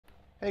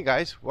Hey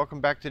guys,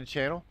 welcome back to the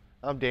channel.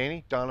 I'm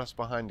Danny, Donna's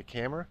behind the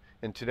camera,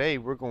 and today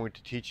we're going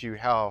to teach you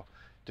how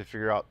to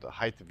figure out the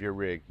height of your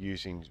rig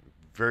using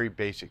very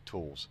basic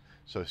tools.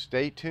 So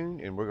stay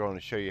tuned and we're going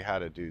to show you how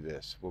to do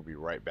this. We'll be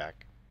right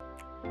back.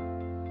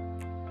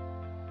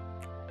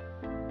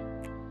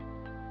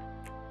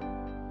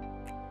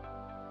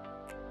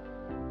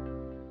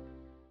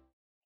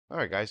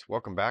 Alright guys,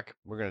 welcome back.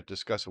 We're going to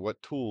discuss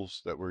what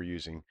tools that we're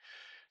using.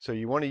 So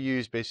you want to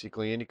use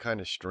basically any kind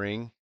of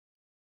string.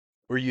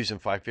 We're using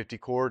 550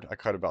 cord. I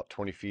cut about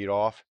 20 feet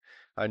off.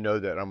 I know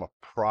that I'm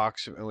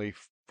approximately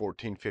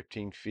 14,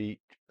 15 feet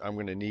I'm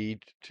going to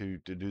need to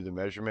do the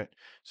measurement.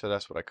 So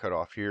that's what I cut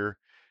off here.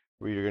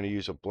 We're going to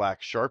use a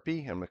black Sharpie.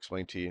 I'm going to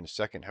explain to you in a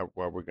second how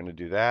we're going to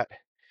do that.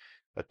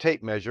 A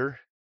tape measure,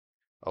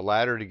 a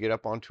ladder to get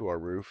up onto our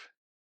roof,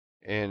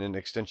 and an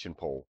extension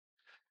pole.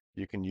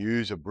 You can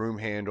use a broom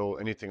handle,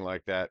 anything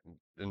like that.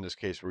 In this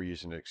case, we're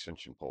using an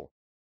extension pole.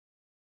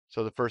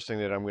 So the first thing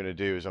that I'm going to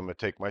do is I'm going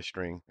to take my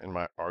string, in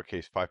our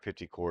case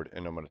 550 cord,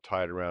 and I'm going to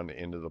tie it around the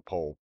end of the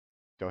pole.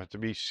 Don't have to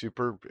be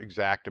super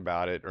exact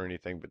about it or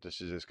anything, but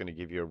this is just going to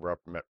give you a rough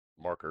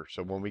marker.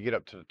 So when we get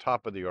up to the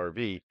top of the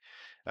RV,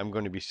 I'm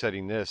going to be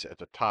setting this at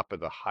the top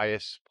of the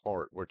highest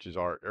part, which is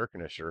our air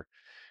conditioner.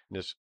 And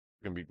this is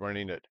going to be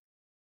running it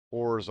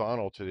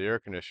horizontal to the air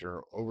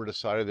conditioner over the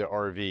side of the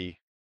RV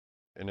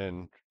and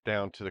then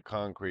down to the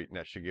concrete, and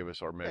that should give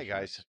us our measurement.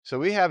 Hey guys, so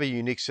we have a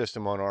unique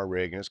system on our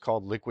rig and it's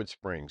called liquid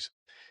springs.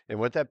 And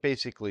what that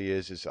basically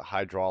is a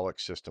hydraulic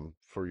system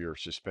for your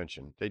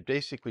suspension. They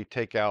basically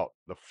take out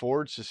the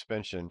forward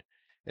suspension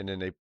and then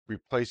they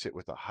replace it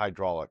with a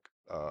hydraulic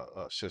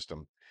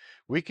system.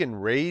 We can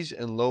raise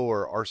and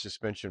lower our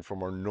suspension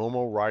from our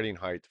normal riding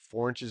height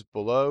 4 inches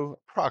below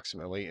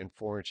approximately and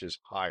 4 inches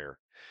higher.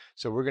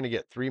 So we're going to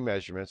get 3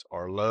 measurements: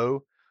 our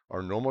low,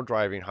 our normal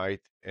driving height,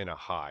 and a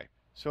high.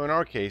 So in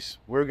our case,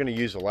 we're going to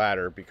use a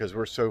ladder because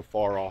we're so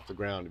far off the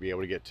ground to be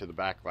able to get to the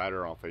back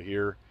ladder off of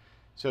here.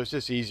 So it's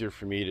just easier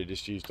for me to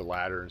just use the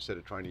ladder instead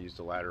of trying to use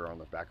the ladder on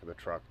the back of the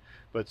truck.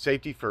 But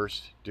safety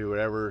first, do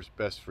whatever is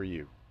best for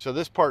you. So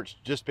this part's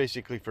just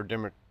basically for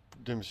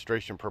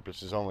demonstration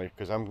purposes only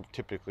because I'm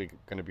typically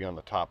going to be on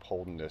the top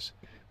holding this.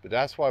 But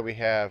that's why we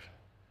have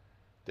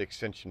the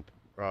extension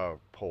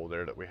pole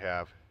there that we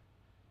have.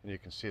 And you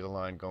can see the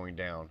line going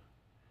down.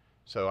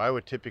 So I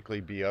would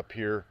typically be up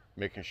here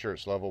making sure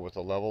it's level with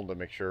the level to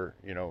make sure,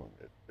 you know,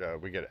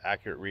 we get an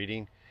accurate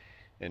reading,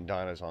 and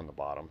Donna's on the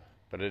bottom.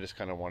 But I just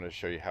kind of wanted to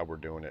show you how we're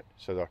doing it.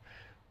 So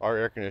our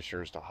air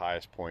conditioner is the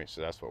highest point, so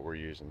that's what we're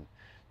using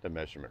the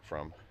measurement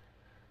from.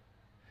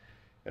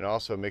 And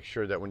also make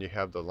sure that when you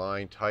have the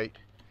line tight,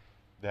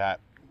 that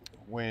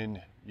when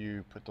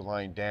you put the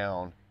line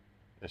down,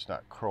 it's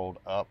not curled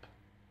up,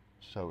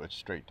 so it's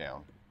straight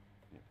down.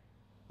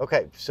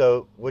 Okay,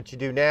 so what you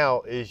do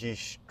now is you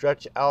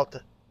stretch out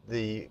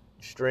the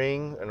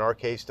string, in our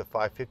case the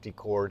 550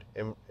 cord,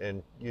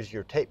 and use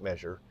your tape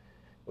measure,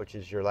 which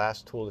is your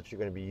last tool that you're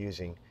going to be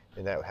using,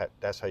 and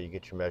that's how you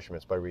get your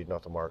measurements, by reading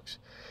off the marks.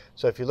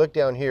 So if you look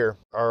down here,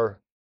 our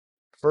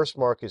first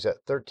mark is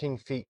at 13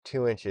 feet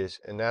 2 inches,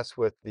 and that's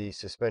with the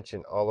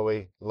suspension all the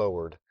way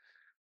lowered.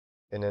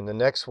 And then the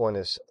next one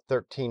is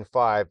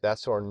 13.5,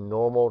 that's our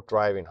normal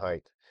driving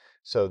height.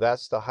 So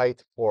that's the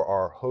height for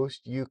our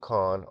Host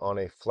Yukon on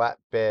a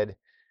flatbed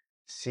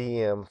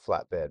CM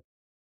flatbed.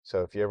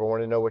 So if you ever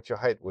want to know what your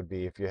height would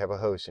be if you have a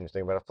host and you're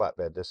thinking about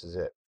a flatbed, this is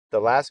it. The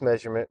last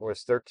measurement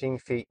was 13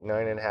 feet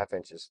 9.5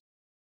 inches.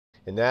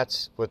 And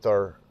that's with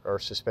our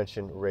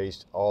suspension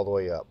raised all the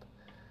way up.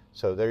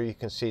 So there you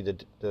can see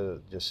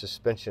the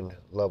suspension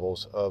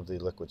levels of the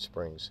liquid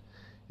springs.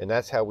 And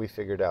that's how we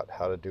figured out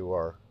how to do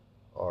our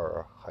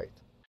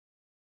height.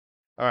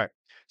 All right,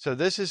 so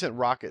this isn't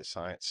rocket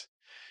science.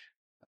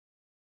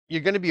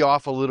 You're going to be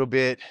off a little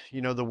bit,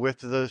 you know, the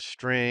width of the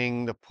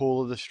string, the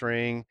pull of the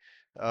string,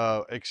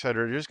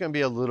 etc. There's going to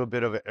be a little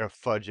bit of a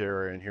fudge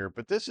error in here,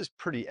 but this is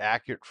pretty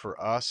accurate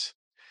for us.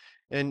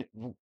 And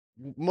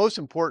most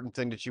important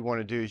thing that you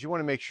want to do is you want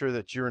to make sure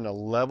that you're in a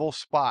level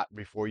spot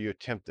before you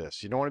attempt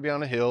this. You don't want to be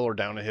on a hill or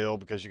down a hill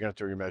because you're going to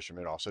throw your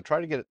measurement off. So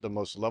try to get the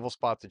most level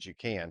spot that you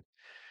can,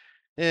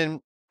 and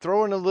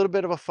throw in a little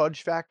bit of a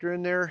fudge factor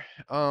in there.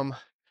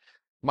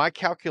 My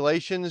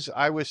calculations,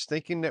 I was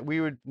thinking that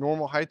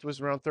normal height was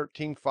around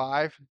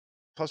 13.5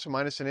 plus or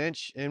minus an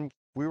inch, and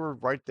we were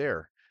right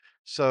there.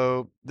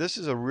 So this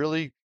is a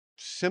really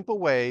simple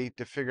way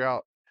to figure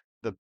out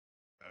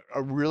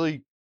a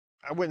really,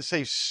 I wouldn't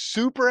say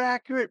super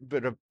accurate,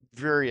 but a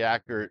very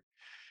accurate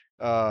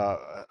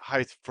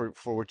height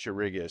for what your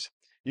rig is,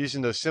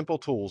 using those simple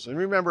tools. And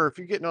remember, if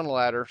you're getting on a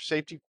ladder,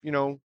 safety, you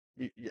know,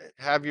 you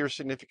have your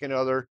significant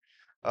other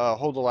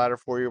hold the ladder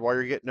for you while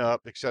you're getting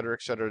up, etc.,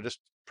 etc. Just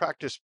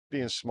practice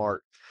being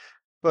smart.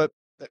 But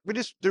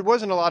there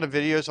wasn't a lot of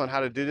videos on how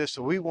to do this,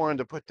 so we wanted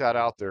to put that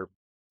out there.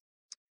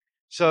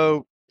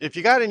 So if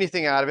you got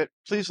anything out of it,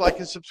 please like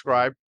and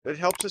subscribe. It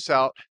helps us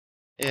out.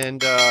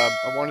 And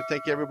I want to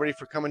thank everybody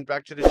for coming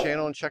back to the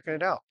channel and checking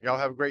it out. Y'all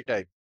have a great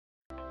day.